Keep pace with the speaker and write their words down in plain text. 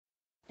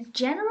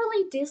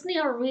Generally, Disney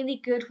are really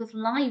good with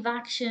live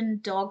action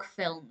dog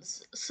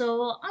films,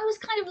 so I was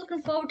kind of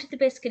looking forward to The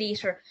Biscuit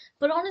Eater,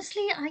 but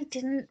honestly, I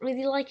didn't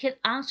really like it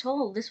at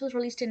all. This was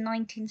released in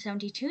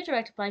 1972,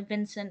 directed by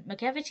Vincent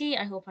McEveety,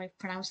 I hope I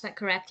pronounced that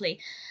correctly,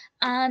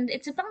 and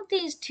it's about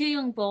these two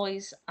young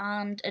boys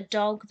and a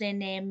dog they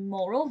name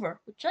Moreover,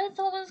 which I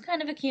thought was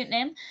kind of a cute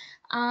name,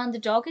 and the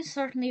dog is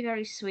certainly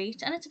very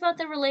sweet, and it's about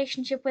their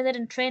relationship with it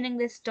and training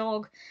this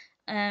dog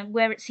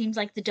where it seems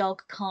like the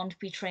dog can't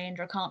be trained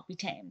or can't be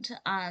tamed.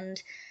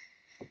 And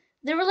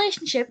the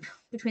relationship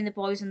between the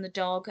boys and the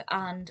dog,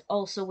 and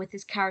also with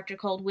this character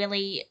called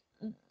Willie,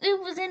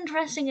 it was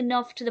interesting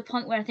enough to the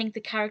point where I think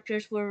the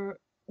characters were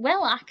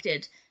well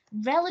acted,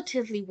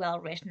 relatively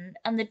well written,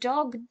 and the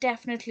dog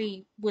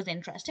definitely was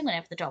interesting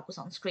whenever the dog was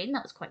on screen.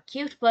 That was quite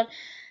cute, but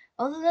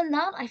other than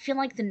that, I feel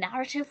like the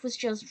narrative was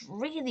just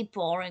really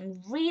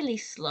boring, really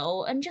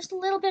slow, and just a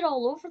little bit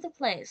all over the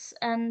place,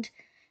 and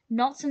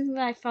not something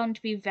that I found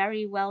to be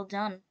very well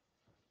done.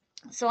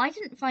 So I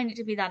didn't find it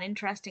to be that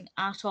interesting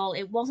at all.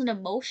 It wasn't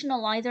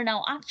emotional either.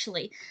 Now,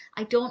 actually,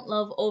 I don't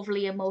love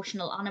overly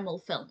emotional animal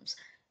films,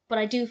 but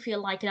I do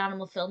feel like an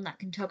animal film that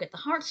can tug at the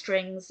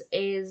heartstrings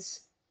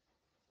is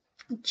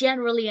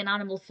generally an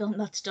animal film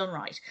that's done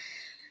right.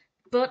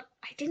 But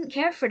I didn't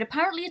care for it.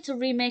 Apparently, it's a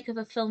remake of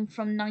a film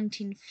from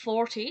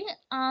 1940,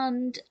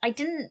 and I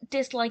didn't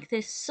dislike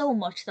this so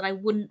much that I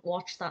wouldn't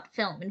watch that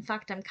film. In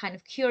fact, I'm kind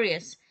of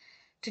curious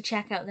to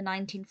check out the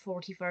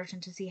 1940 version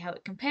to see how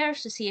it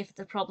compares, to see if it's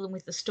a problem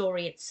with the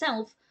story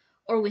itself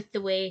or with the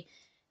way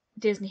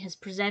Disney has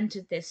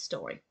presented this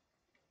story.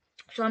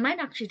 So I might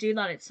actually do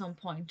that at some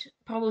point,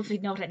 probably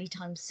not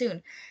anytime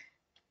soon.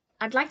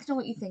 I'd like to know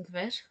what you think of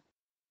it.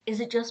 Is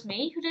it just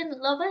me who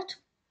didn't love it?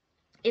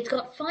 It's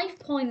got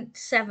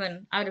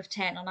 5.7 out of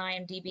 10 on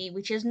IMDb,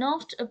 which is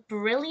not a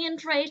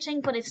brilliant rating,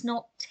 but it's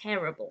not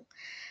terrible.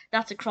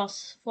 That's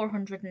across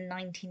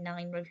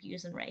 499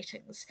 reviews and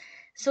ratings.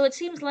 So it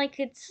seems like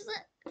it's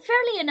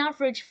fairly an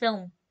average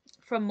film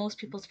from most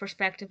people's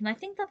perspective, and I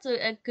think that's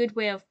a good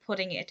way of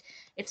putting it.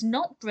 It's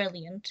not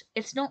brilliant,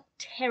 it's not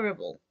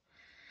terrible.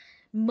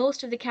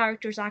 Most of the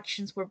characters'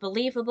 actions were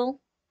believable,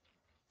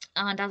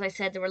 and as I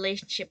said, the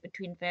relationship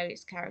between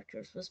various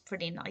characters was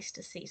pretty nice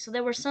to see. So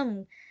there were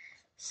some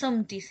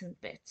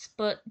decent bits,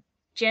 but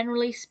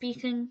generally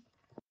speaking,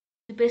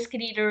 The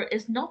Biscuit Eater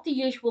is not the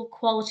usual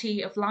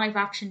quality of live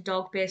action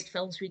dog based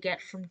films we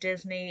get from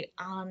Disney,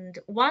 and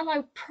while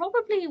I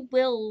probably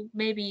will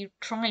maybe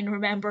try and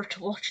remember to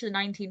watch the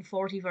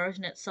 1940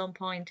 version at some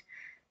point,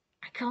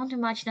 I can't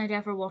imagine I'd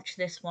ever watch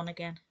this one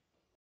again.